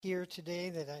Here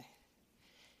today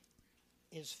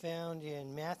is found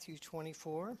in Matthew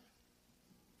 24.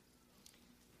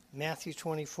 Matthew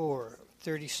 24,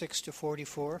 36 to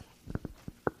 44.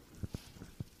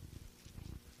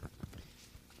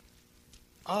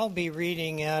 I'll be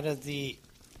reading out of the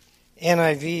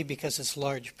NIV because it's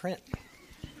large print.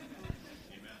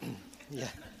 Amen. Yeah.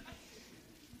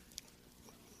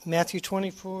 Matthew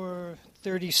 24,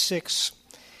 36.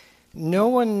 No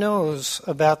one knows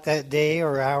about that day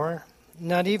or hour,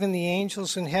 not even the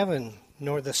angels in heaven,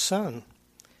 nor the Son,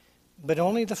 but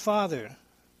only the Father.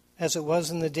 As it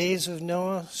was in the days of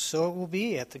Noah, so it will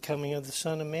be at the coming of the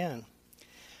Son of Man.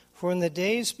 For in the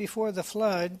days before the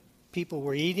flood, people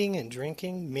were eating and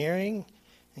drinking, marrying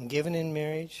and given in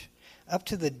marriage, up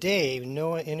to the day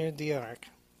Noah entered the ark.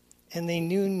 And they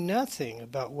knew nothing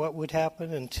about what would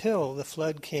happen until the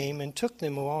flood came and took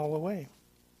them all away.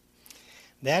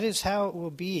 That is how it will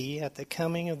be at the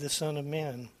coming of the Son of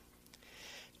Man.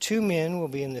 2 men will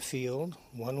be in the field,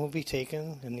 one will be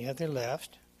taken and the other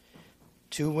left.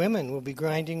 2 women will be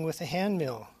grinding with a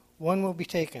handmill, one will be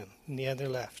taken and the other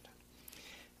left.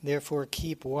 Therefore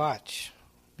keep watch,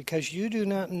 because you do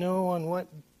not know on what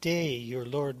day your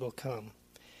Lord will come.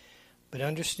 But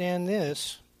understand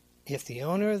this, if the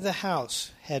owner of the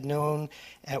house had known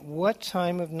at what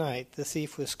time of night the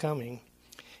thief was coming,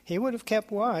 he would have kept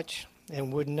watch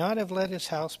and would not have let his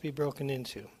house be broken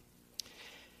into.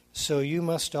 So you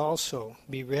must also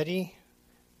be ready,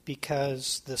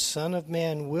 because the Son of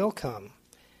Man will come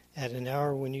at an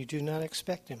hour when you do not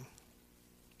expect him.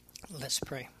 Let's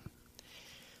pray.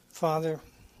 Father,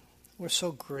 we're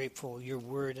so grateful your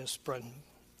word is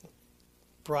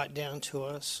brought down to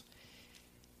us,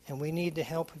 and we need the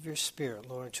help of your Spirit,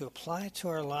 Lord, to apply it to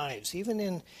our lives, even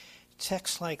in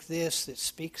texts like this that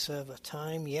speaks of a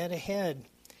time yet ahead.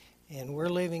 And we're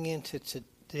living into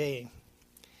today,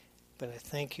 but I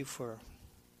thank you for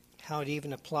how it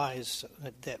even applies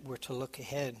that we're to look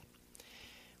ahead.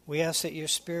 We ask that your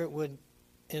Spirit would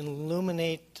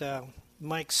illuminate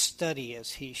Mike's study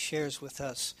as he shares with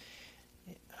us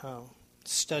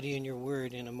study in your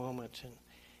word in a moment, and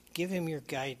give him your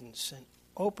guidance and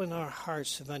open our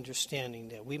hearts of understanding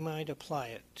that we might apply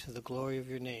it to the glory of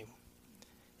your name.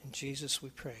 In Jesus we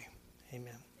pray.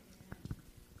 Amen.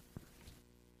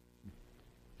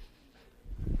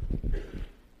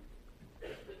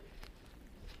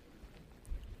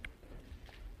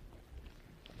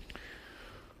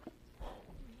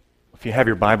 If you have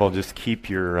your Bible, just keep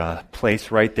your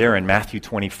place right there in Matthew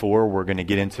 24. We're going to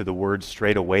get into the Word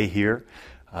straight away here.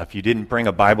 If you didn't bring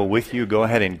a Bible with you, go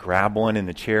ahead and grab one in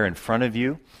the chair in front of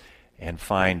you and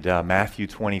find Matthew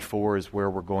 24 is where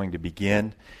we're going to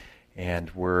begin. And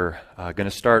we're going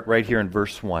to start right here in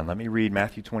verse 1. Let me read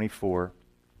Matthew 24,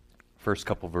 first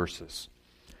couple verses.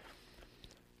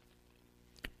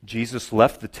 Jesus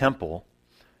left the temple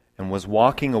and was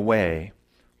walking away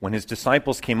when his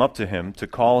disciples came up to him to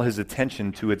call his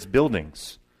attention to its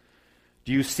buildings.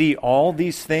 "Do you see all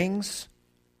these things?"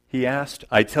 he asked.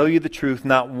 "I tell you the truth,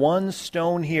 not one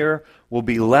stone here will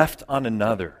be left on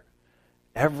another.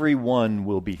 Every one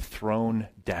will be thrown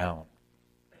down."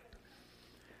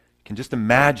 You can just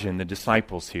imagine the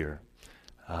disciples here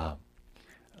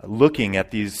looking at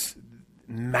these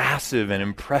massive and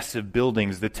impressive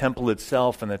buildings, the temple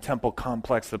itself and the temple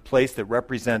complex, the place that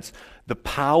represents the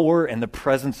power and the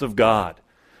presence of God.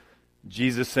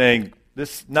 Jesus saying,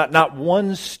 "This not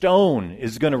one stone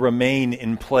is going to remain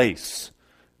in place."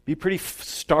 Be a pretty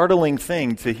startling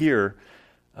thing to hear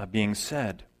being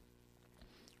said.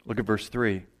 Look at verse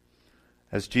 3.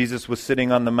 As Jesus was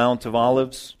sitting on the Mount of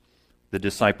Olives, the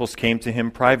disciples came to him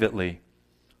privately.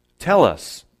 "Tell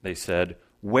us," they said,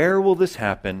 "where will this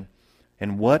happen?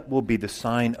 And what will be the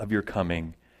sign of your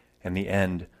coming and the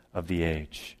end of the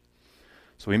age?"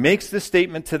 So he makes this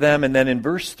statement to them, and then in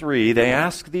verse 3, they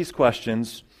ask these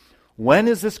questions. When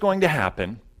is this going to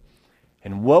happen?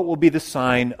 And what will be the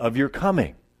sign of your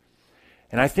coming?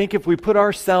 And I think if we put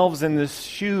ourselves in the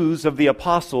shoes of the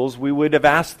apostles, we would have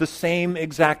asked the same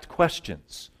exact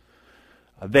questions.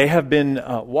 They have been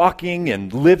walking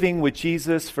and living with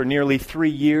Jesus for nearly 3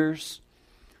 years.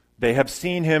 They have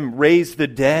seen him raise the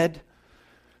dead.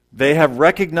 They have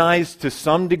recognized to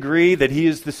some degree that he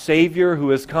is the Savior who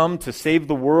has come to save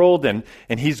the world, and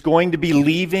he's going to be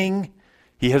leaving.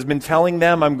 He has been telling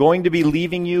them, "I'm going to be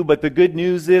leaving you, but the good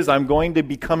news is I'm going to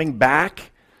be coming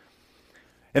back."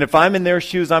 And if I'm in their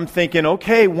shoes, I'm thinking,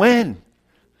 okay, when?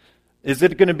 Is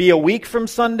it going to be a week from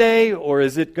Sunday, or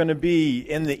is it going to be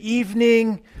in the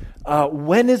evening?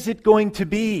 When is it going to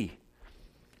be?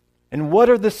 And what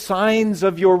are the signs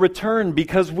of your return?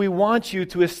 Because we want you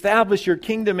to establish your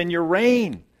kingdom and your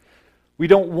reign. We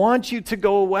don't want you to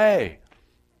go away.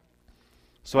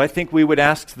 So I think we would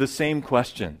ask the same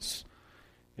questions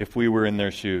if we were in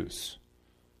their shoes.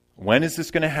 When is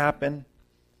this going to happen?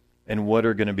 And what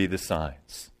are going to be the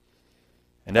signs?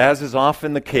 And as is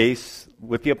often the case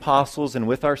with the apostles and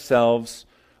with ourselves,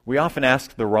 we often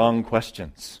ask the wrong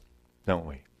questions, don't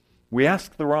we? We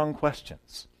ask the wrong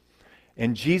questions.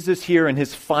 And Jesus here in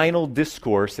his final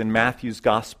discourse in Matthew's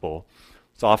gospel,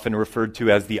 it's often referred to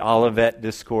as the Olivet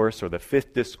Discourse or the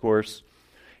fifth discourse,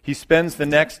 he spends the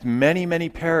next many, many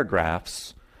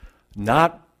paragraphs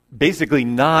basically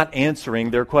not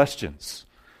answering their questions,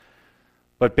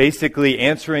 but basically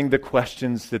answering the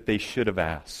questions that they should have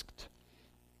asked.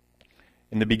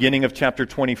 In the beginning of chapter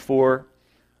 24,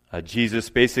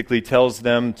 Jesus basically tells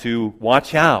them to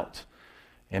watch out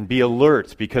and be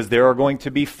alert because there are going to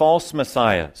be false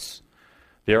messiahs.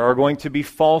 There are going to be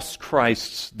false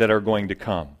Christs that are going to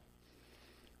come.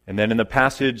 And then in the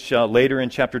passage later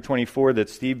in chapter 24 that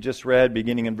Steve just read,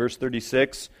 beginning in verse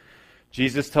 36,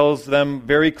 Jesus tells them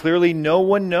very clearly, no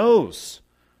one knows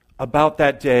about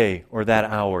that day or that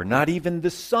hour, not even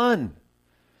the Son.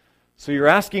 So you're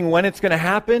asking when it's going to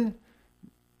happen?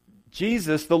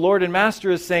 Jesus, the Lord and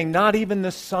Master, is saying not even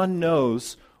the Son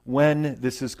knows when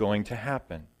this is going to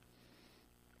happen.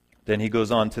 Then he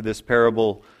goes on to this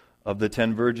parable of the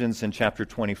 10 virgins in chapter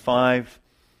 25,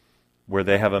 where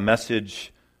they have a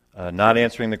message not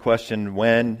answering the question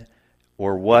when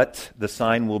or what the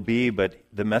sign will be, but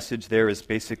the message there is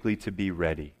basically to be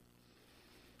ready.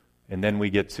 And then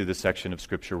we get to the section of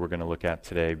Scripture we're going to look at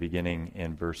today, beginning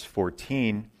in verse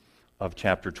 14 of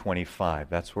chapter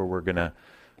 25. That's where we're going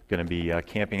to be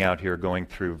camping out here, going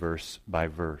through verse by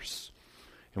verse.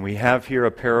 And we have here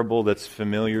a parable that's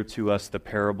familiar to us, the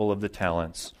parable of the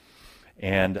talents.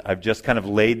 And I've just kind of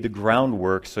laid the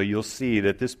groundwork so you'll see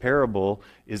that this parable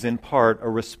is in part a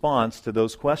response to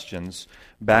those questions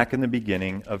back in the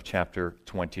beginning of chapter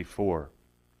 24,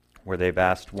 where they've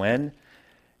asked when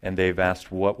and they've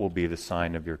asked what will be the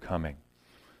sign of your coming.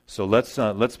 So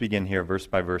let's begin here verse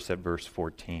by verse at verse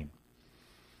 14.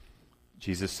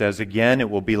 Jesus says, again,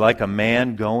 it will be like a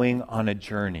man going on a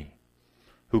journey,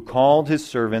 who called his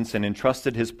servants and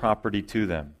entrusted his property to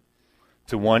them.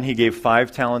 To one he gave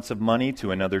 5 talents of money,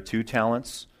 to another 2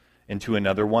 talents, and to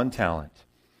another 1 talent,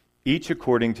 each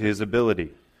according to his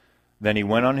ability. Then he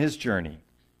went on his journey.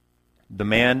 The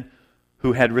man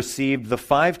who had received the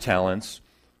 5 talents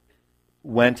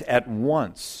went at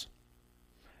once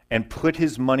and put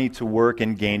his money to work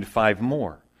and gained 5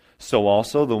 more. So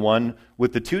also the one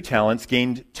with the 2 talents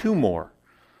gained 2 more.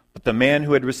 But the man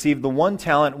who had received the 1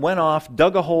 talent went off,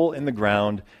 dug a hole in the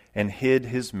ground, and hid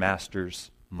his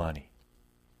master's money.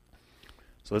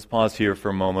 So let's pause here for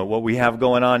a moment. What we have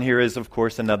going on here is, of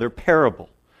course, another parable.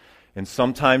 And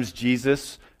sometimes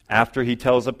Jesus, after he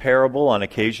tells a parable, on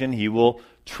occasion, he will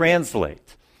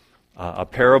translate. A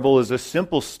parable is a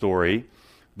simple story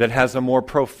that has a more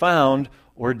profound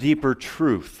or deeper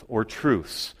truth or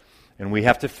truths. And we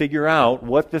have to figure out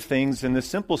what the things in the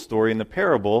simple story in the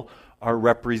parable are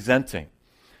representing.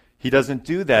 He doesn't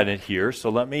do that in here, so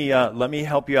let me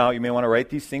help you out. You may want to write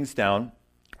these things down,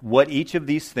 what each of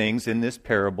these things in this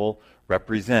parable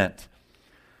represent.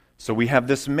 So we have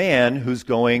this man who's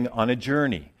going on a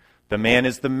journey. The man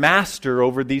is the master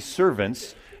over these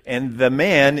servants, and the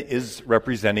man is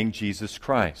representing Jesus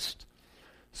Christ.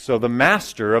 So the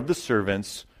master of the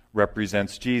servants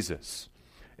represents Jesus.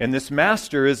 And this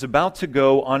master is about to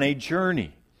go on a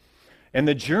journey. And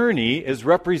the journey is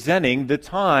representing the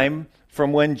time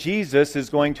from when Jesus is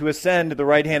going to ascend to the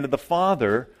right hand of the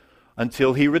Father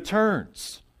until he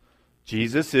returns.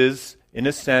 Jesus is, in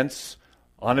a sense,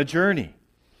 on a journey.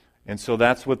 And so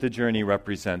that's what the journey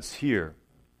represents here.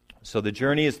 So the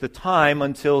journey is the time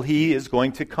until he is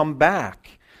going to come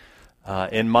back.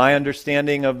 In my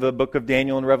understanding of the book of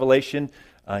Daniel and Revelation,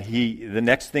 the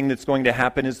next thing that's going to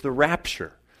happen is the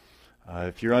rapture.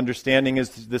 If your understanding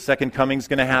is the second coming is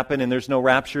going to happen and there's no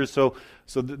rapture, so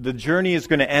the journey is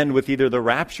going to end with either the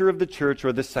rapture of the church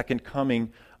or the second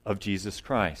coming of Jesus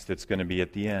Christ that's going to be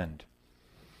at the end.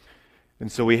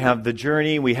 And so we have the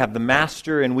journey, we have the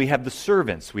master, and we have the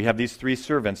servants. We have these 3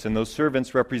 servants, and those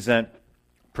servants represent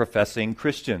professing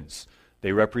Christians.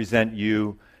 They represent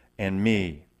you and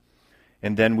me.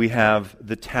 And then we have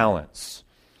the talents.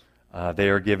 They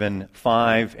are given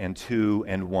 5 and 2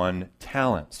 and 1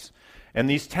 talents. And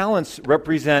these talents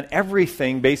represent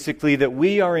everything, basically, that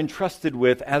we are entrusted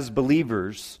with as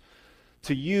believers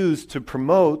to use to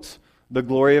promote the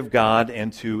glory of God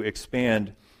and to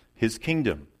expand His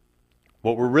kingdom.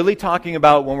 What we're really talking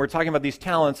about when we're talking about these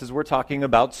talents is we're talking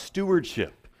about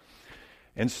stewardship.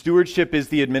 And stewardship is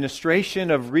the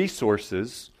administration of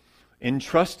resources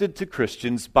entrusted to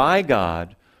Christians by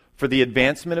God for the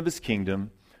advancement of his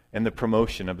kingdom and the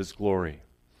promotion of his glory.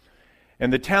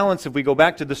 And the talents, if we go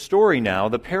back to the story now,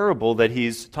 the parable that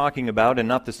he's talking about and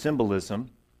not the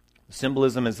symbolism. The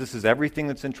symbolism is this is everything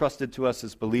that's entrusted to us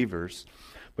as believers.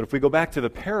 But if we go back to the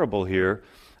parable here,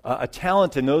 a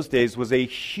talent in those days was a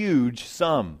huge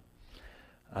sum.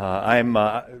 I'm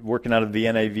working out of the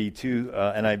NIV too,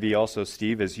 NIV also,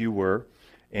 Steve, as you were.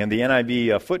 And the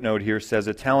NIV footnote here says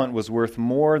a talent was worth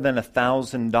more than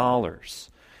 $1,000.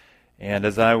 And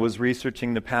as I was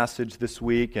researching the passage this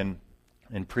week and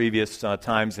in previous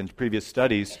times and previous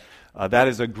studies, that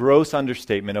is a gross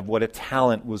understatement of what a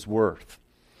talent was worth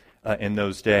in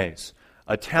those days.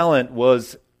 A talent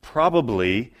was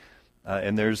probably,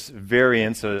 and there's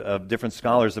variants of different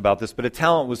scholars about this, but a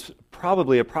talent was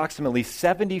probably approximately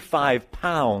 75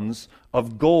 pounds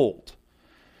of gold.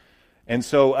 And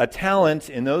so a talent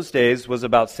in those days was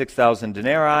about 6,000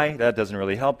 denarii. That doesn't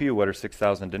really help you. What are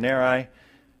 6,000 denarii?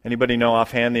 Anybody know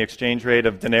offhand the exchange rate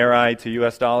of denarii to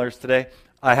U.S. dollars today?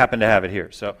 I happen to have it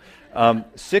here. So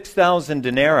 6,000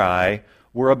 denarii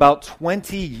were about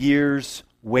 20 years'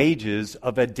 wages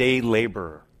of a day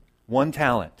laborer. One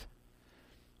talent.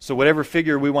 So whatever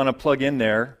figure we want to plug in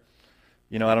there,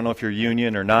 I don't know if you're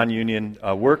union or non-union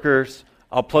workers,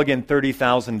 I'll plug in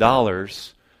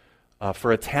 $30,000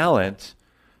 for a talent.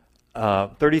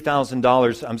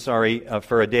 $30,000,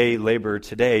 for a day laborer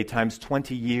today times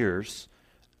 20 years,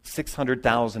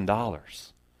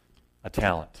 $600,000 a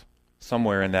talent.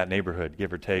 Somewhere in that neighborhood,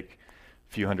 give or take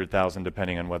a few $100,000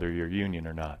 depending on whether you're union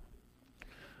or not.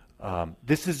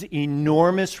 This is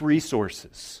enormous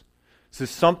resources. This is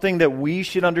something that we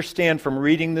should understand from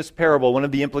reading this parable. One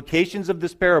of the implications of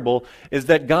this parable is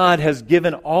that God has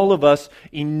given all of us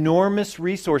enormous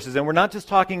resources. And we're not just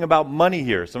talking about money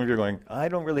here. Some of you are going, I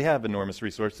don't really have enormous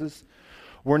resources.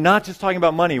 We're not just talking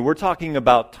about money. We're talking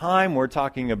about time. We're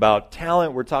talking about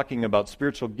talent. We're talking about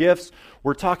spiritual gifts.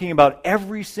 We're talking about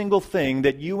every single thing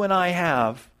that you and I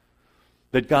have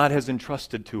that God has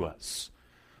entrusted to us.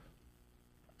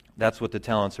 That's what the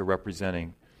talents are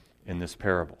representing in this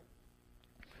parable.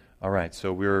 All right,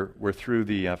 so we're through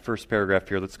the first paragraph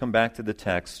here. Let's come back to the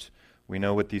text. We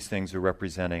know what these things are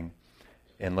representing,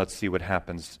 and let's see what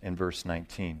happens in verse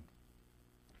 19.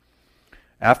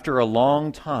 After a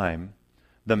long time,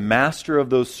 the master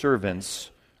of those servants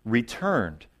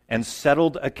returned and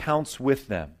settled accounts with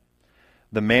them.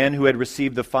 The man who had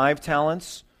received the 5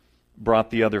 talents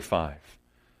brought the other 5.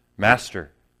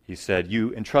 Master, he said,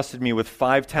 you entrusted me with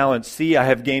 5 talents. See, I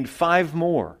have gained 5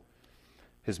 more.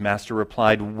 His master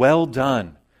replied, well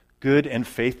done, good and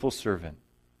faithful servant.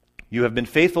 You have been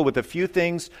faithful with a few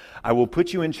things. I will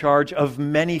put you in charge of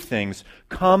many things.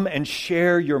 Come and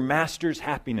share your master's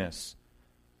happiness.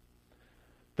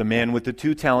 The man with the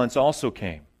 2 talents also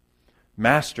came.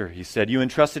 Master, he said, you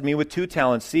entrusted me with 2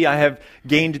 talents. See, I have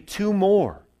gained 2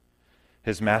 more.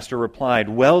 His master replied,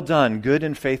 well done, good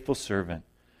and faithful servant.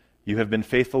 You have been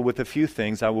faithful with a few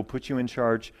things. I will put you in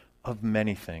charge of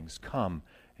many things. Come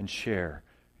and share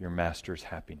your master's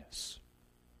happiness.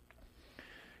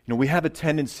 We have a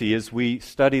tendency as we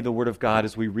study the Word of God,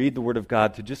 as we read the Word of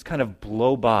God, to just kind of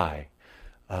blow by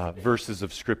verses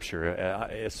of Scripture,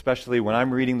 especially when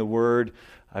I'm reading the Word.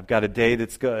 I've got a day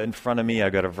that's in front of me.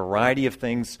 I've got a variety of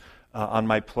things on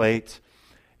my plate.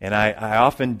 And I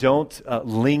often don't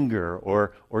linger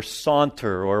or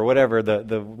saunter or whatever,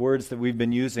 the words that we've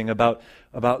been using about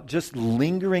just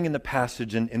lingering in the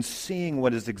passage and seeing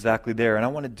what is exactly there. And I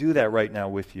want to do that right now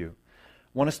with you.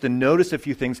 I want us to notice a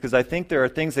few things because I think there are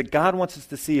things that God wants us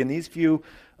to see in these few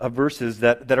verses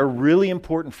that are really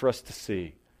important for us to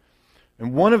see.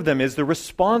 And one of them is the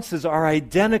responses are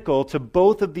identical to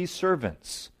both of these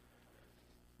servants.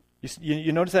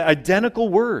 You notice that? Identical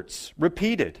words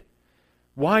repeated.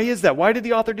 Why is that? Why did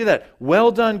the author do that?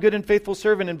 Well done, good and faithful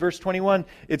servant in verse 21.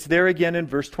 It's there again in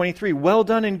verse 23. Well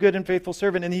done and good and faithful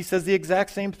servant. And he says the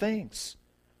exact same things.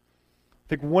 I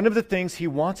think one of the things he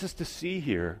wants us to see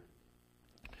here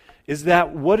is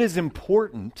that what is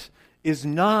important is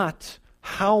not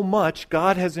how much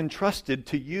God has entrusted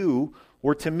to you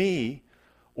or to me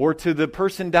or to the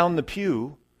person down the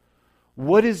pew.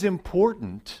 What is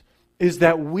important is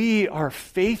that we are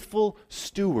faithful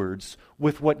stewards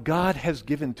with what God has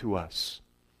given to us.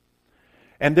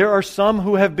 And there are some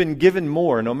who have been given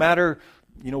more, no matter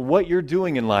what you're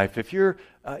doing in life. If you're,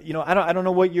 I don't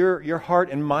know what your heart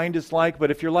and mind is like,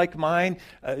 but if you're like mine,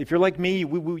 if you're like me,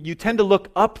 you tend to look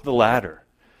up the ladder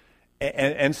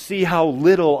and see how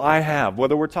little I have.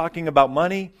 Whether we're talking about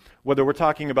money, whether we're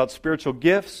talking about spiritual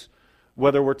gifts,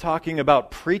 whether we're talking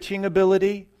about preaching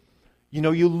ability.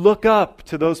 You look up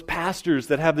to those pastors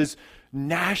that have this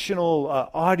national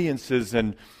audiences,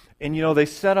 and they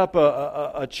set up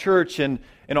a church, and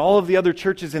all of the other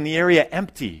churches in the area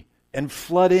empty and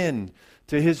flood in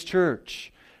to his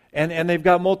church. And they've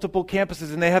got multiple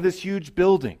campuses, and they have this huge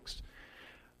buildings.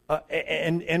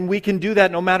 And we can do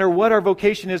that no matter what our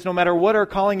vocation is, no matter what our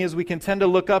calling is. We can tend to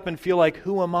look up and feel like,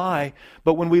 who am I?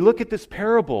 But when we look at this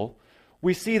parable,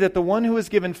 we see that the one who is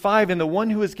given 5 and the one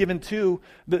who is given 2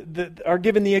 are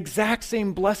given the exact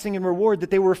same blessing and reward, that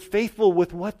they were faithful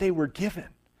with what they were given.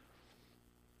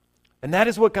 And that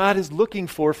is what God is looking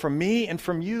for from me and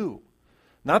from you.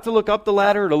 Not to look up the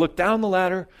ladder or to look down the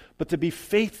ladder, but to be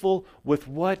faithful with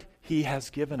what he has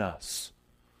given us.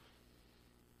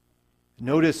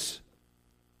 Notice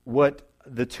what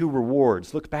the 2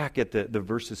 rewards, look back at the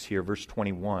verses here, verse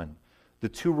 21. The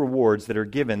 2 rewards that are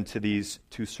given to these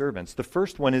 2 servants. The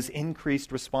first one is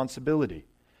increased responsibility.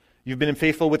 You've been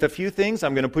faithful with a few things,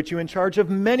 I'm going to put you in charge of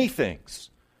many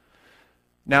things.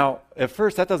 Now, at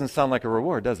first, that doesn't sound like a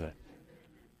reward, does it?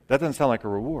 That doesn't sound like a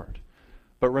reward.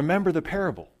 But remember the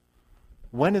parable.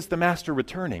 When is the master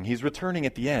returning? He's returning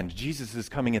at the end. Jesus is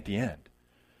coming at the end.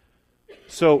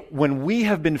 So when we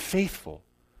have been faithful,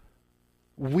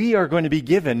 we are going to be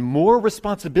given more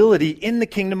responsibility in the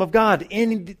kingdom of God,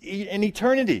 in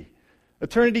eternity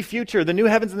future, the new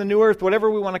heavens and the new earth,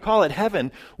 whatever we want to call it,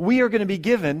 heaven. We are going to be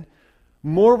given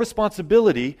more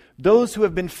responsibility, those who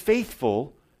have been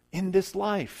faithful in this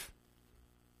life.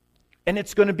 And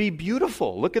it's going to be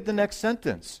beautiful. Look at the next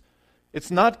sentence.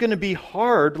 It's not going to be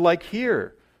hard like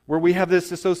here, where we have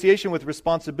this association with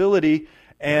responsibility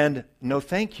and no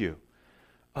thank you.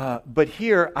 But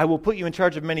here, I will put you in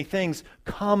charge of many things.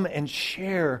 Come and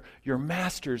share your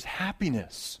master's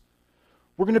happiness.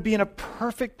 We're going to be in a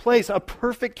perfect place, a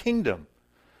perfect kingdom,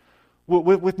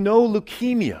 with no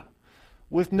leukemia,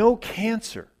 with no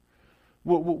cancer,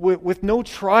 with no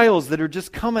trials that are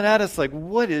just coming at us like,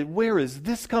 where is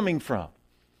this coming from?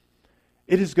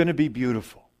 It is going to be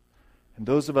beautiful. And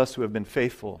those of us who have been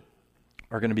faithful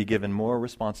are going to be given more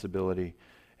responsibility,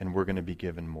 and we're going to be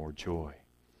given more joy.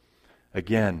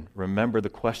 Again, remember the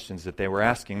questions that they were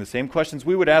asking, the same questions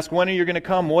we would ask. When are you going to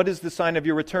come? What is the sign of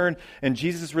your return? And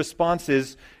Jesus' response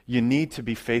is, you need to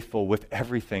be faithful with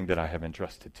everything that I have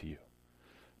entrusted to you.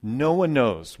 No one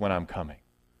knows when I'm coming.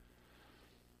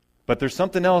 But there's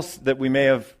something else that we may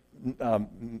have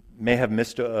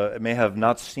missed, may have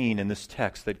not seen in this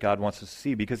text that God wants us to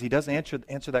see, because he does answer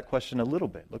that question a little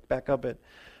bit. Look back up at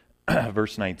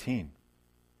verse 19.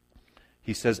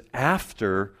 He says,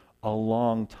 after a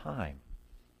long time.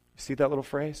 You see that little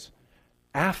phrase?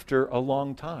 After a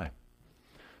long time.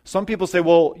 Some people say,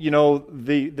 well,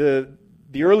 the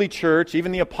early church,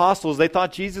 even the apostles, they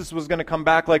thought Jesus was going to come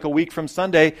back like a week from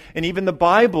Sunday, and even the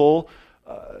Bible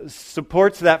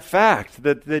supports that fact,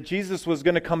 that Jesus was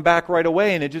going to come back right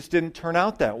away, and it just didn't turn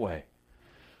out that way.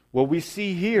 Well, we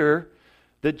see here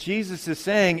that Jesus is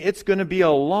saying it's going to be a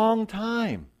long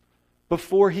time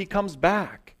before he comes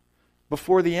back,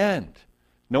 before the end.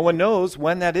 No one knows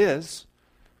when that is.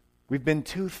 We've been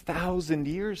 2,000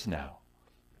 years now.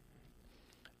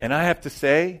 And I have to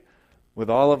say, with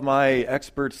all of my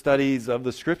expert studies of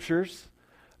the Scriptures,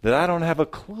 that I don't have a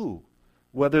clue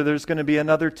whether there's going to be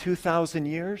another 2,000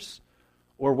 years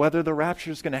or whether the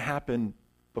rapture is going to happen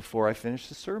before I finish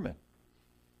the sermon.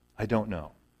 I don't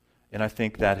know. And I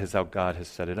think that is how God has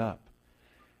set it up.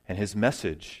 And his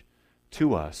message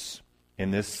to us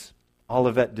in this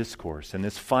Olivet discourse, in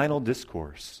this final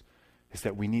discourse, is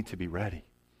that we need to be ready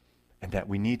and that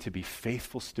we need to be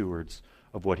faithful stewards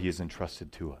of what he has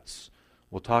entrusted to us.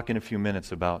 We'll talk in a few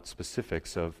minutes about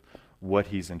specifics of what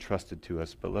he's entrusted to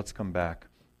us, but let's come back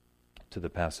to the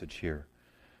passage here.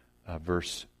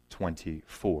 Verse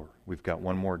 24. We've got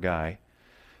one more guy,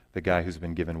 the guy who's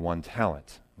been given 1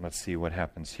 talent. Let's see what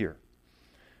happens here.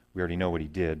 We already know what he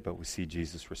did, but we see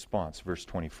Jesus' response. Verse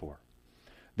 24.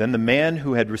 Then the man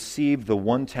who had received the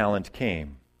 1 talent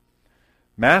came.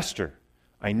 Master,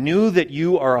 I knew that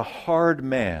you are a hard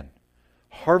man,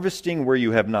 harvesting where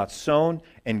you have not sown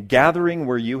and gathering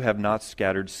where you have not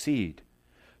scattered seed.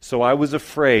 So I was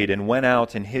afraid and went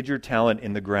out and hid your talent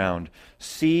in the ground.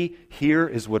 See, here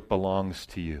is what belongs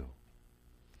to you.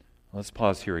 Let's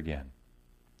pause here again.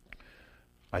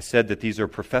 I said that these are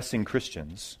professing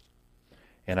Christians,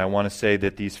 and I want to say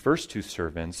that these first 2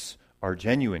 servants are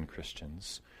genuine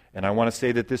Christians, and I want to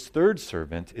say that this third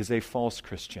servant is a false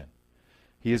Christian.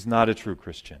 He is not a true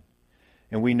Christian.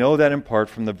 And we know that in part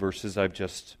from the verses I've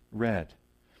just read.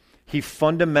 He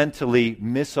fundamentally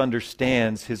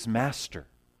misunderstands his master.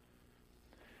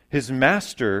 His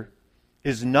master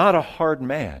is not a hard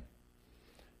man.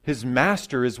 His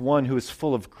master is one who is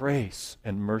full of grace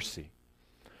and mercy.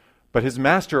 But his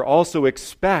master also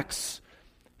expects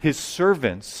his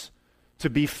servants to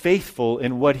be faithful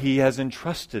in what he has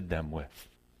entrusted them with.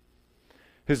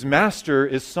 His master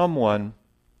is someone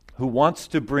who wants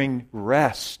to bring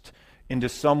rest into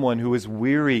someone who is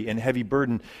weary and heavy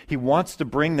burden. He wants to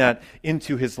bring that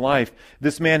into his life.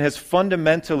 This man has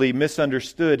fundamentally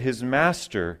misunderstood his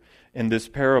master in this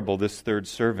parable, this third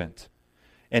servant.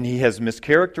 And he has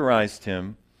mischaracterized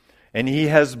him, and he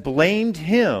has blamed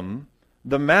him,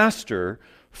 the master,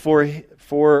 for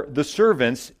the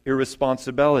servant's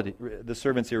irresponsibility.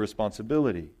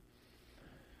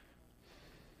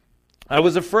 I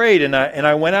was afraid, and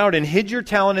I went out and hid your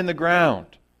talent in the ground.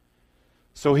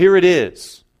 So here it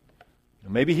is.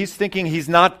 Maybe he's thinking he's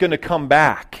not going to come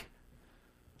back.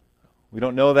 We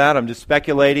don't know that. I'm just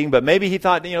speculating. But maybe he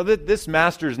thought, this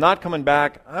master's not coming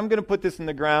back. I'm going to put this in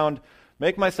the ground,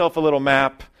 make myself a little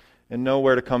map, and know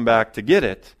where to come back to get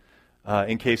it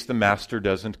in case the master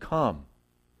doesn't come.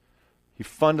 He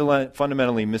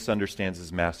fundamentally misunderstands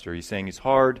his master. He's saying he's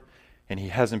hard, and he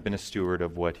hasn't been a steward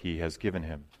of what he has given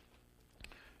him.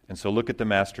 And so look at the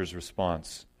master's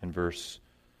response in verse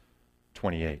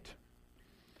 28.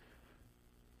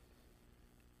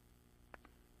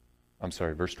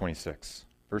 Verse 26.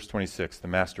 Verse 26, the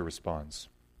master responds,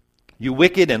 "You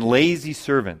wicked and lazy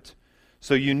servant,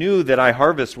 so you knew that I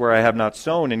harvest where I have not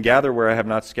sown and gather where I have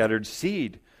not scattered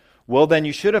seed. Well, then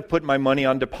you should have put my money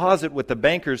on deposit with the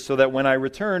bankers so that when I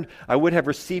returned, I would have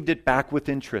received it back with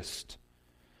interest."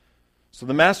 So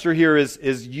the master here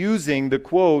is using the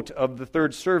quote of the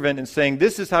third servant and saying,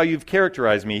 this is how you've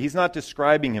characterized me. He's not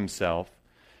describing himself.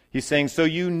 He's saying, so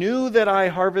you knew that I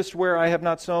harvest where I have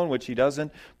not sown, which he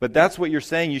doesn't, but that's what you're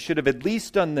saying. You should have at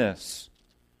least done this.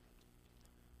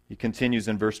 He continues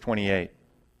in verse 28.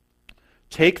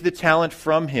 "Take the talent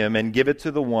from him and give it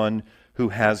to the one who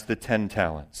has the 10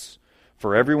 talents.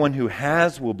 For everyone who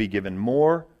has will be given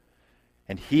more,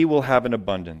 and he will have an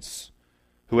abundance.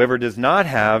 Whoever does not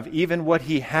have, even what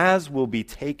he has will be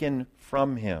taken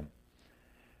from him.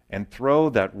 And throw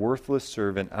that worthless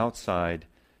servant outside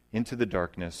into the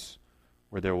darkness,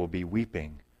 where there will be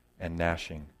weeping and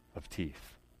gnashing of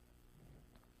teeth."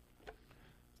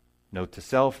 Note to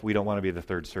self, we don't want to be the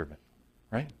third servant,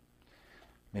 right?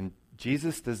 And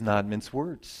Jesus does not mince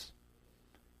words.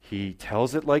 He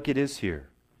tells it like it is here.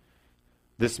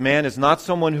 This man is not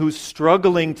someone who's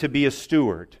struggling to be a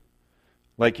steward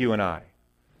like you and I.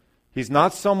 He's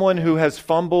not someone who has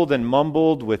fumbled and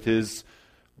mumbled with his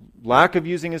lack of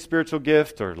using his spiritual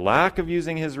gift or lack of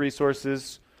using his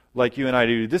resources like you and I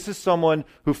do. This is someone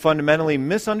who fundamentally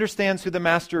misunderstands who the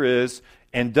master is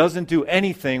and doesn't do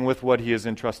anything with what he has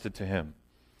entrusted to him.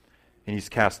 And he's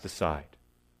cast aside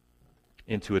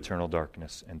into eternal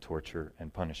darkness and torture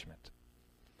and punishment.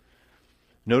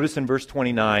 Notice in verse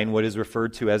 29 what is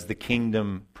referred to as the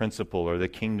kingdom principle or the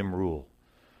kingdom rule.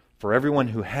 For everyone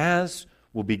who has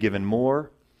will be given more,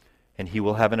 and he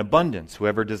will have an abundance.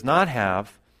 Whoever does not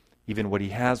have, even what he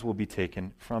has will be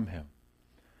taken from him.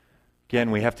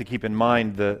 Again, we have to keep in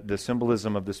mind the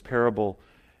symbolism of this parable,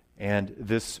 and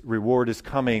this reward is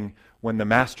coming when the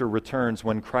master returns,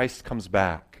 when Christ comes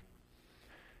back.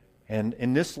 And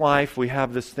in this life, we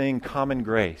have this thing, common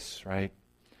grace, right?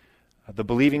 The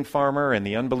believing farmer and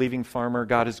the unbelieving farmer,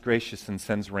 God is gracious and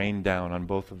sends rain down on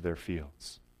both of their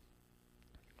fields.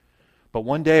 But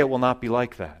one day it will not be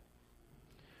like that.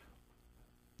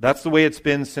 That's the way it's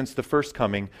been since the first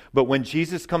coming. But when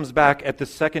Jesus comes back at the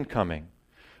second coming,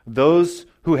 those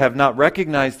who have not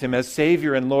recognized him as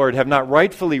Savior and Lord, have not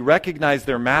rightfully recognized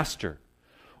their master,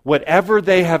 whatever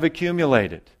they have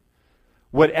accumulated,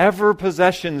 whatever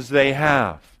possessions they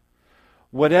have,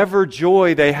 whatever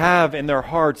joy they have in their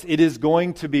hearts, it is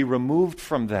going to be removed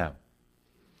from them.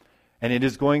 And it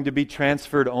is going to be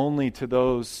transferred only to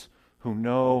those who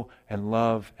know and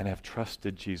love and have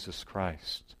trusted Jesus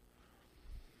Christ.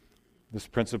 This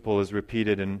principle is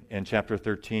repeated in chapter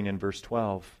 13 and verse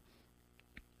 12.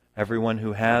 Everyone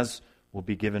who has will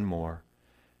be given more,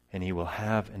 and he will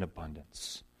have an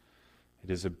abundance. It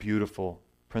is a beautiful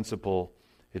principle.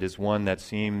 It is one that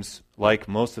seems, like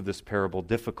most of this parable,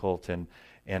 difficult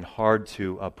and hard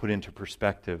to put into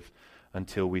perspective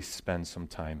until we spend some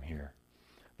time here.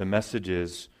 The message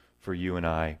is for you and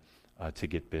I to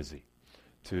get busy,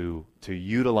 to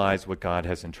utilize what God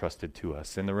has entrusted to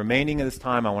us. In the remaining of this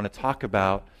time, I want to talk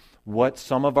about what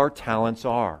some of our talents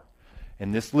are.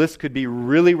 And this list could be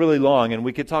really, really long, and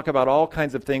we could talk about all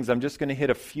kinds of things. I'm just going to hit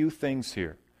a few things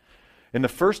here. And the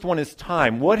first one is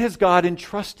time. What has God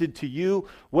entrusted to you?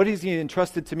 What has he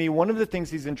entrusted to me? One of the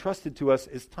things he's entrusted to us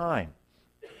is time.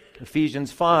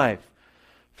 Ephesians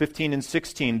 5:15 and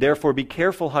 16. Therefore be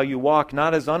careful how you walk,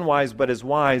 not as unwise, but as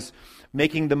wise,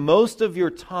 making the most of your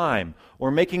time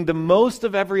or making the most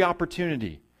of every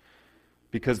opportunity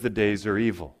because the days are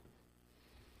evil.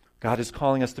 God is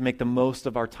calling us to make the most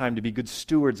of our time, to be good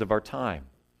stewards of our time,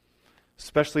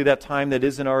 especially that time that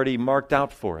isn't already marked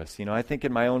out for us. I think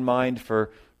in my own mind, for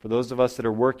those of us that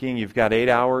are working, you've got 8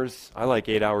 hours. I like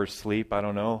 8 hours sleep. I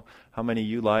don't know how many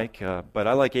you like, but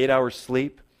I like 8 hours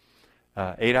sleep,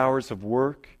 8 hours of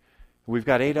work. We've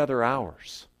got 8 other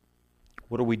hours.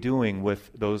 What are we doing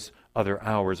with those other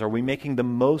hours? Are we making the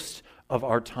most of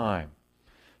our time?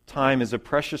 Time is a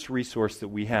precious resource that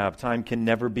we have. Time can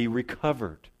never be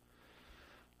recovered.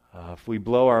 If we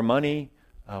blow our money,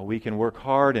 we can work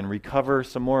hard and recover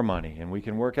some more money, and we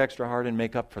can work extra hard and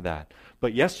make up for that.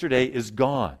 But yesterday is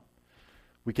gone.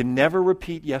 We can never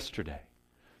repeat yesterday.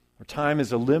 Our time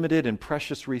is a limited and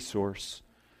precious resource.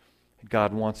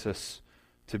 God wants us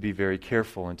to be very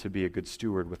careful and to be a good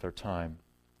steward with our time.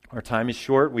 Our time is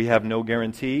short. We have no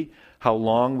guarantee how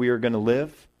long we are going to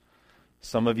live.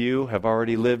 Some of you have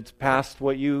already lived past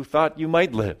what you thought you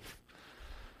might live.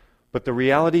 But the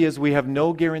reality is we have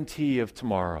no guarantee of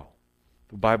tomorrow.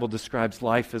 The Bible describes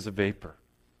life as a vapor.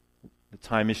 The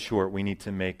time is short. We need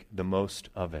to make the most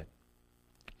of it.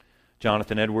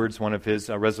 Jonathan Edwards, one of his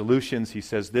resolutions, he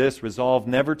says this: resolve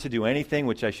never to do anything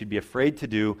which I should be afraid to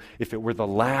do if it were the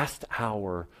last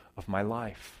hour of my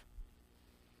life.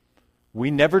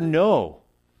 We never know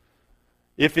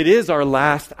if it is our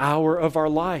last hour of our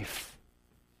life.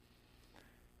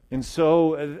 And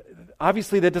so,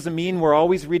 obviously, that doesn't mean we're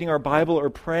always reading our Bible or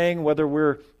praying.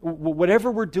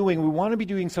 Whatever we're doing, we want to be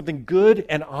doing something good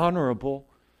and honorable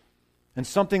and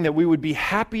something that we would be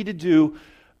happy to do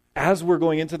as we're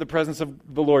going into the presence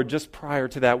of the Lord just prior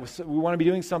to that. We want to be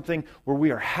doing something where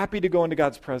we are happy to go into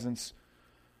God's presence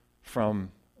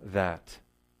from that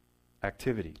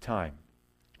activity, time.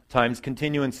 Time's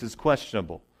continuance is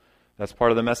questionable. That's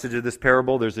part of the message of this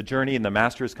parable. There's a journey, and the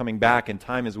master is coming back, and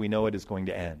time as we know it is going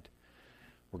to end.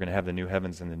 We're going to have the new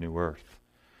heavens and the new earth.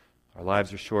 Our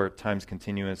lives are short. Time's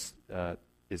continuance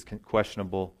is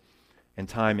questionable, and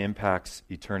time impacts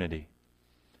eternity.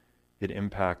 It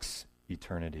impacts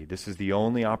eternity. This is the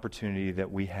only opportunity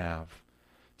that we have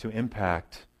to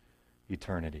impact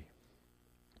eternity.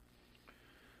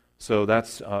 So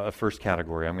that's a first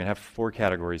category. I'm going to have 4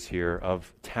 categories here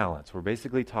of talents. We're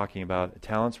basically talking about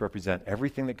talents represent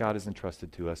everything that God has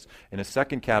entrusted to us. And a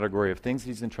second category of things that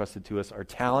He's entrusted to us are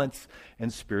talents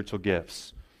and spiritual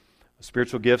gifts.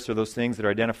 Spiritual gifts are those things that are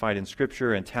identified in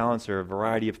Scripture, and talents are a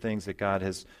variety of things that God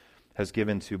has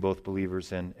given to both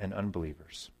believers and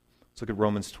unbelievers. Let's look at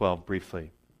Romans 12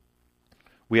 briefly.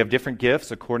 We have different gifts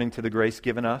according to the grace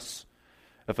given us.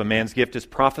 If a man's gift is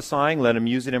prophesying, let him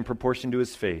use it in proportion to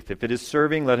his faith. If it is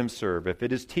serving, let him serve. If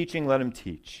it is teaching, let him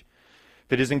teach.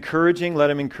 If it is encouraging, let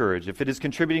him encourage. If it is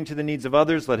contributing to the needs of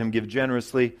others, let him give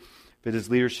generously. If it is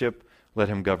leadership, let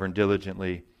him govern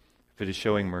diligently. If it is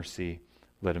showing mercy,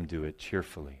 let him do it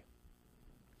cheerfully.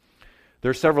 There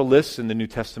are several lists in the New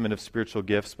Testament of spiritual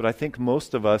gifts, but I think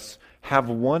most of us have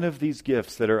one of these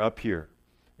gifts that are up here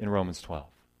in Romans 12.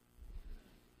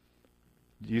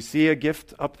 Do you see a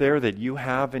gift up there that you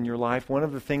have in your life? One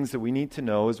of the things that we need to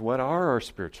know is what are our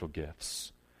spiritual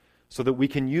gifts so that we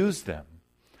can use them,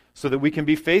 so that we can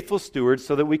be faithful stewards,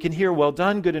 so that we can hear, well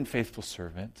done, good and faithful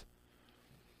servant,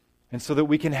 and so that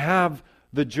we can have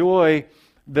the joy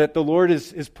that the Lord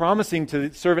is promising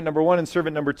to servant number 1 and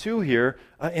servant number 2 here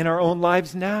in our own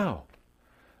lives now.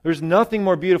 There's nothing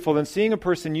more beautiful than seeing a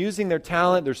person using their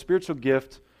talent, their spiritual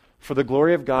gift, for the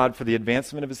glory of God, for the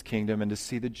advancement of His kingdom, and to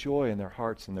see the joy in their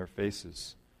hearts and their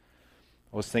faces.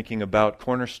 I was thinking about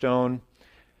Cornerstone,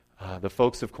 the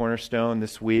folks of Cornerstone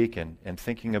this week, and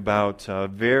thinking about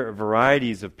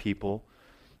varieties of people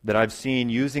that I've seen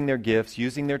using their gifts,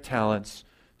 using their talents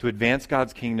to advance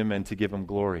God's kingdom and to give Him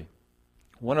glory.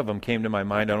 One of them came to my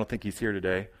mind. I don't think he's here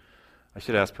today. I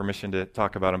should ask permission to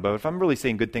talk about him, but if I'm really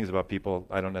saying good things about people,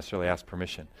 I don't necessarily ask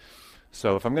permission.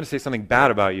 So if I'm going to say something bad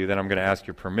about you, then I'm going to ask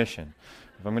your permission.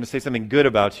 If I'm going to say something good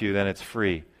about you, then it's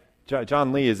free.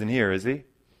 John Lee isn't here, is he?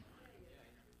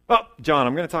 Oh, John,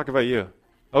 I'm going to talk about you.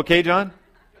 Okay, John?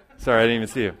 Sorry, I didn't even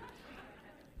see you.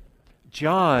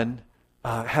 John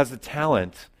has a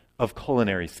talent of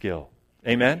culinary skill.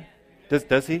 Amen?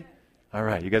 Does he? All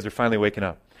right, you guys are finally waking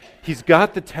up. He's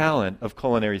got the talent of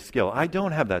culinary skill. I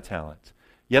don't have that talent.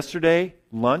 Yesterday,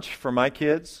 lunch for my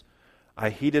kids,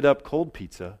 I heated up cold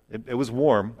pizza. It was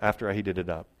warm after I heated it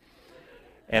up.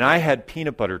 And I had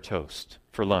peanut butter toast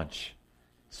for lunch.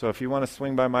 So if you want to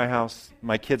swing by my house,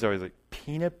 my kids are always like,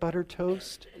 peanut butter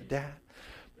toast, Dad?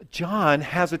 John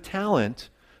has a talent,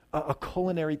 a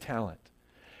culinary talent.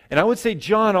 And I would say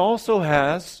John also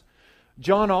has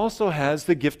John also has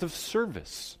the gift of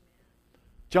service.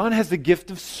 John has the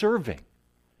gift of serving.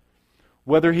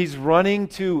 Whether he's running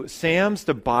to Sam's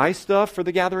to buy stuff for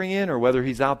the Gathering Inn, or whether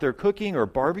he's out there cooking or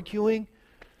barbecuing,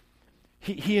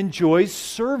 he enjoys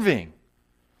serving.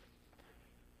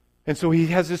 And so he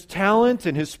has his talent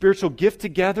and his spiritual gift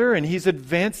together, and he's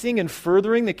advancing and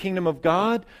furthering the kingdom of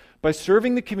God by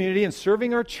serving the community and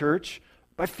serving our church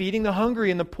by feeding the hungry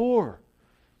and the poor,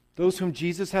 those whom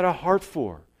Jesus had a heart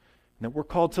for, and that we're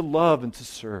called to love and to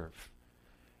serve.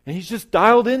 And he's just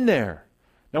dialed in there.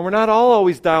 Now, we're not all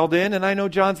always dialed in, and I know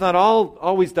John's not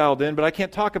always dialed in, but I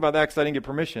can't talk about that because I didn't get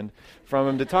permission from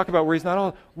him to talk about where he's not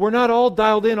all. We're not all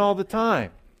dialed in all the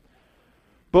time.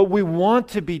 But we want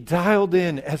to be dialed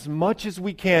in as much as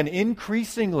we can,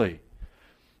 increasingly.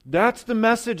 That's the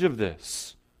message of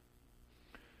this.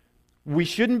 We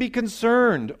shouldn't be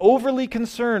overly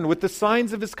concerned with the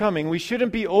signs of his coming. We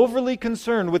shouldn't be overly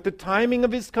concerned with the timing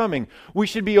of his coming. We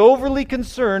should be overly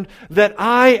concerned that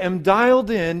I am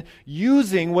dialed in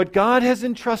using what God has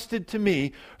entrusted to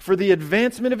me for the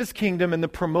advancement of his kingdom and the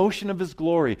promotion of his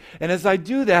glory. And as I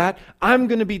do that, I'm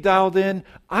going to be dialed in.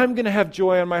 I'm going to have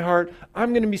joy on my heart.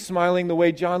 I'm going to be smiling the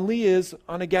way John Lee is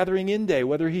on a Gathering Inn day,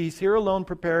 whether he's here alone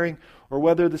preparing or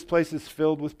whether this place is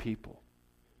filled with people.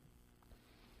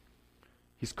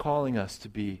 He's calling us to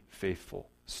be faithful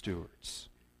stewards.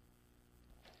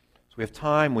 So we have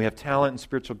time, we have talent and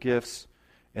spiritual gifts,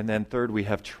 and then third, we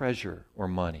have treasure or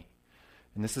money.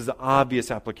 And this is the obvious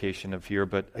application of here,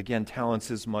 but again, talents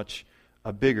is much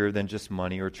bigger than just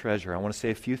money or treasure. I want to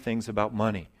say a few things about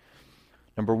money.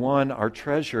 Number one, our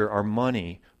treasure, our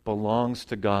money, belongs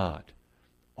to God.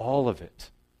 All of it.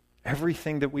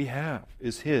 Everything that we have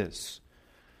is his.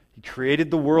 He created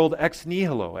the world ex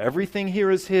nihilo. Everything here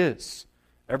is his.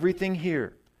 Everything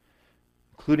here,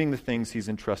 including the things he's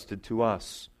entrusted to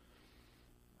us.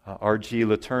 R.G.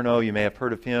 Letourneau, you may have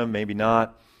heard of him, maybe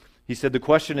not. He said, the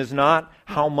question is not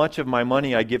how much of my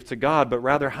money I give to God, but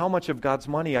rather how much of God's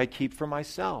money I keep for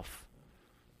myself.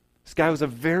 This guy was a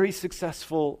very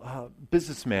successful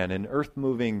businessman in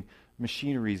earth-moving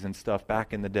machineries and stuff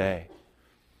back in the day.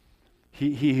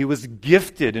 He was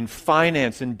gifted in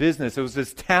finance and business. It was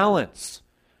his talents.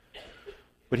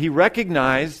 But he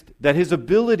recognized that his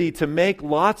ability to make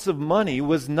lots of money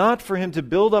was not for him to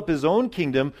build up his own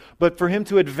kingdom, but for him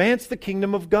to advance the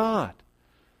kingdom of God.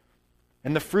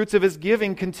 And the fruits of his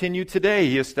giving continue today.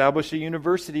 He established a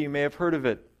university, you may have heard of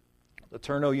it,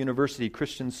 Letourneau University,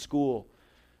 Christian school.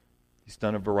 He's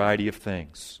done a variety of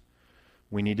things.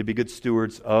 We need to be good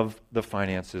stewards of the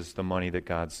finances, the money that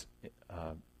God's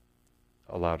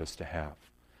allowed us to have.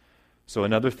 So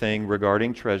another thing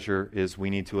regarding treasure is we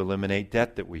need to eliminate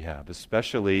debt that we have,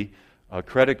 especially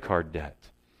credit card debt.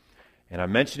 And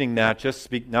I'm mentioning that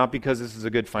not because this is a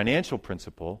good financial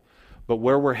principle, but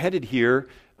where we're headed here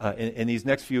in these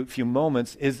next few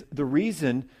moments is the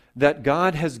reason that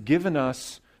God has given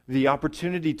us the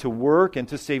opportunity to work and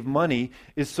to save money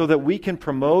is so that we can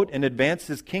promote and advance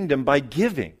his kingdom by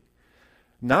giving,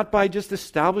 not by just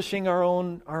establishing our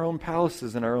own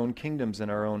palaces and our own kingdoms and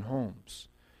our own homes.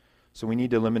 So we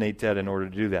need to eliminate debt in order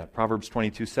to do that. Proverbs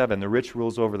 22:7, the rich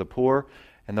rules over the poor,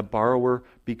 and the borrower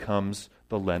becomes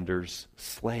the lender's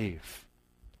slave.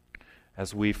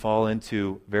 As we fall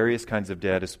into various kinds of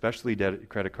debt, especially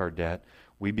credit card debt,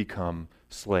 we become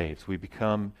slaves. We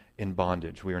become in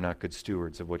bondage. We are not good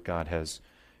stewards of what God has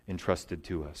entrusted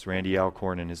to us. Randy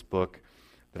Alcorn, in his book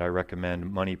that I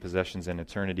recommend, Money, Possessions, and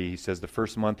Eternity, he says the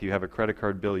first month you have a credit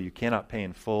card bill you cannot pay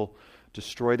in full,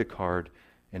 destroy the card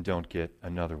and don't get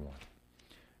another one.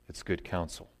 It's good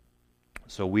counsel.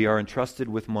 So we are entrusted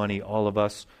with money, all of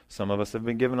us. Some of us have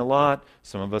been given a lot.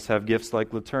 Some of us have gifts like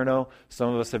Letourneau.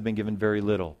 Some of us have been given very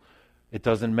little. It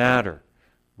doesn't matter.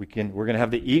 We're going to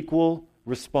have the equal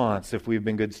response if we've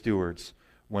been good stewards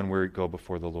when we go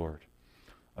before the Lord.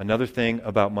 Another thing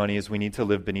about money is we need to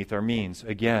live beneath our means.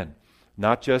 Again,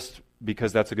 not just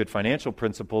because that's a good financial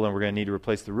principle and we're going to need to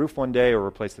replace the roof one day or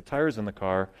replace the tires in the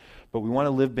car, but we want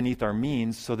to live beneath our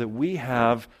means so that we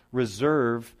have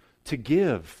reserve to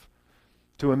give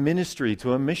to a ministry,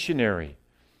 to a missionary,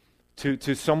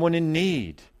 to someone in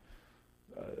need.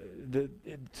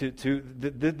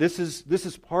 This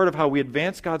is part of how we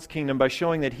advance God's kingdom by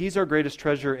showing that he's our greatest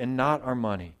treasure and not our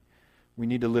money. We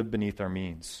need to live beneath our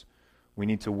means. We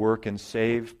need to work and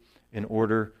save in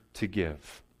order to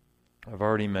give. I've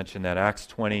already mentioned that. Acts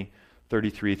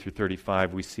 20:33 through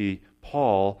 35, we see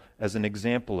Paul as an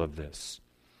example of this.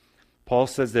 Paul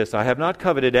says this, I have not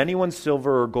coveted anyone's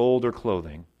silver or gold or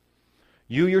clothing.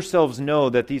 You yourselves know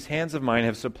that these hands of mine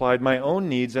have supplied my own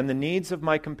needs and the needs of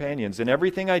my companions. In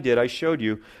everything I did, I showed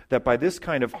you that by this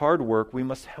kind of hard work we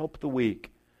must help the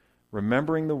weak.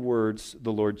 remembering the words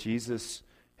the Lord Jesus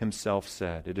himself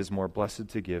said, "It is more blessed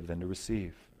to give than to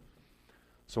receive."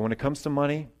 So when it comes to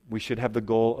money, we should have the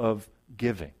goal of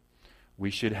giving. We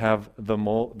should have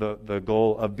the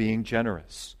goal of being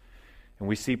generous. And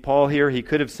we see Paul here, he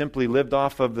could have simply lived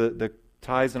off of the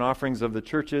tithes and offerings of the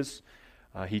churches.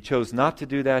 He chose not to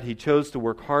do that. He chose to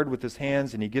work hard with his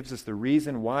hands, and he gives us the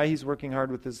reason why he's working hard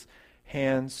with his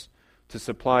hands, to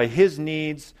supply his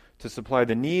needs, to supply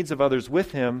the needs of others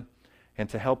with him, and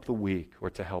to help the weak or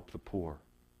to help the poor.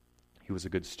 He was a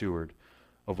good steward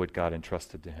of what God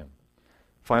entrusted to him.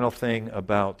 Final thing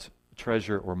about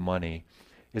treasure or money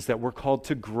is that we're called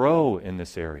to grow in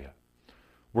this area.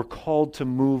 We're called to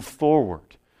move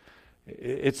forward.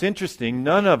 It's interesting,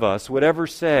 none of us would ever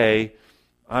say,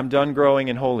 "I'm done growing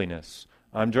in holiness.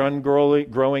 I'm done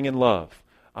growing in love.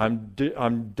 I'm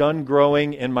done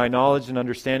growing in my knowledge and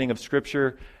understanding of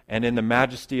Scripture and in the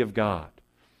majesty of God."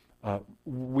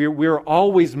 We're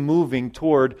always moving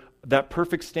toward that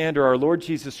perfect standard, our Lord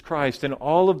Jesus Christ, in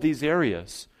all of these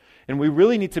areas. And we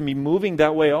really need to be moving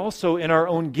that way also in our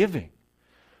own giving.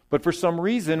 But for some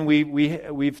reason,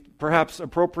 we've perhaps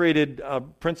appropriated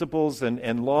principles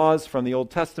and laws from the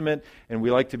Old Testament, and we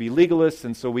like to be legalists,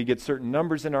 and so we get certain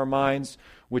numbers in our minds,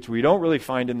 which we don't really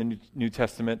find in the New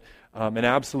Testament, an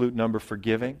absolute number for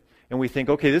giving. And we think,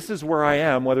 okay, this is where I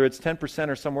am, whether it's 10%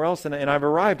 or somewhere else, and I've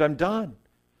arrived, I'm done.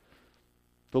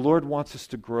 The Lord wants us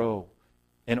to grow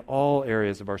in all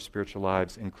areas of our spiritual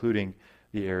lives, including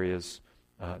the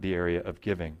area of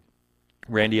giving.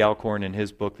 Randy Alcorn, in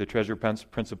his book, The Treasure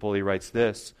Principle, he writes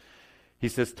this. He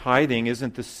says, tithing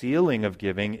isn't the ceiling of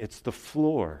giving, it's the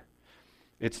floor.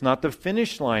 It's not the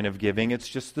finish line of giving, it's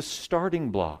just the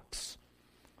starting blocks.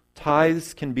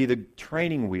 Tithes can be the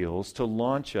training wheels to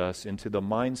launch us into the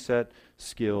mindset,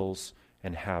 skills,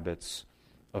 and habits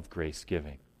of grace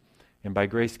giving. And by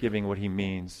grace giving, what he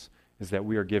means is that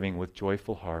we are giving with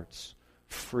joyful hearts,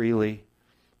 freely.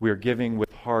 We are giving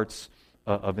with hearts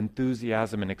of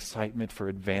enthusiasm and excitement for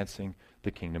advancing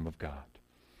the kingdom of God.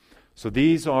 So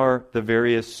these are the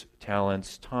various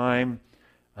talents: time,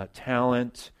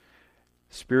 talent,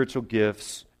 spiritual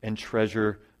gifts, and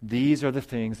treasure. These are the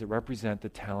things that represent the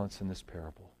talents in this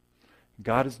parable.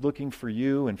 God is looking for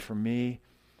you and for me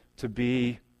to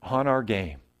be on our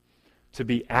game, to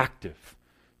be active,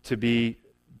 to be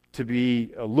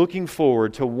looking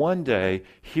forward to one day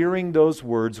hearing those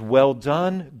words, "Well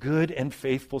done, good and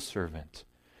faithful servant.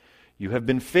 You have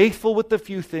been faithful with the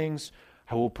few things.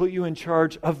 I will put you in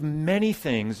charge of many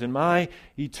things in my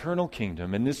eternal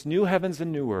kingdom, in this new heavens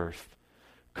and new earth.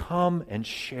 Come and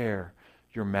share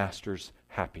your master's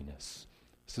happiness."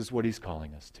 This is what he's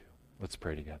calling us to. Let's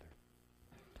pray together.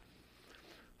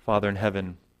 Father in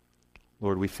heaven,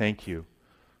 Lord, we thank you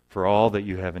for all that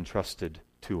you have entrusted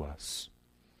to us.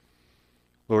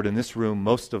 Lord, in this room,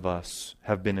 most of us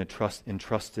have been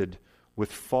entrusted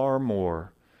with far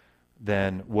more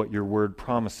than what your word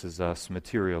promises us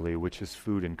materially, which is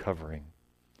food and covering.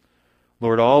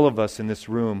 Lord, all of us in this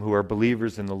room who are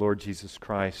believers in the Lord Jesus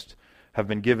Christ have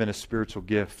been given a spiritual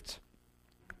gift.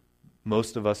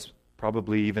 Most of us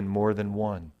probably even more than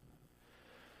one.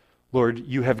 Lord,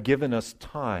 you have given us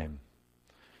time.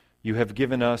 You have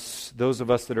given us, those of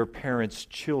us that are parents,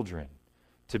 children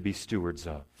to be stewards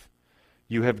of.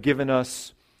 You have given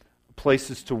us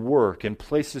places to work and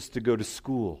places to go to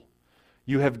school.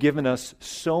 You have given us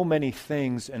so many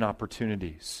things and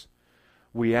opportunities.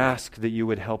 We ask that you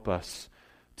would help us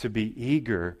to be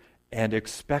eager and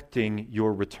expecting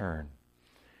your return,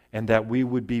 and that we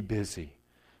would be busy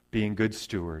being good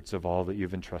stewards of all that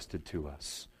you've entrusted to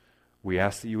us. We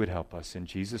ask that you would help us in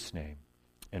Jesus' name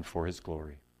and for his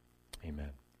glory.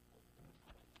 Amen.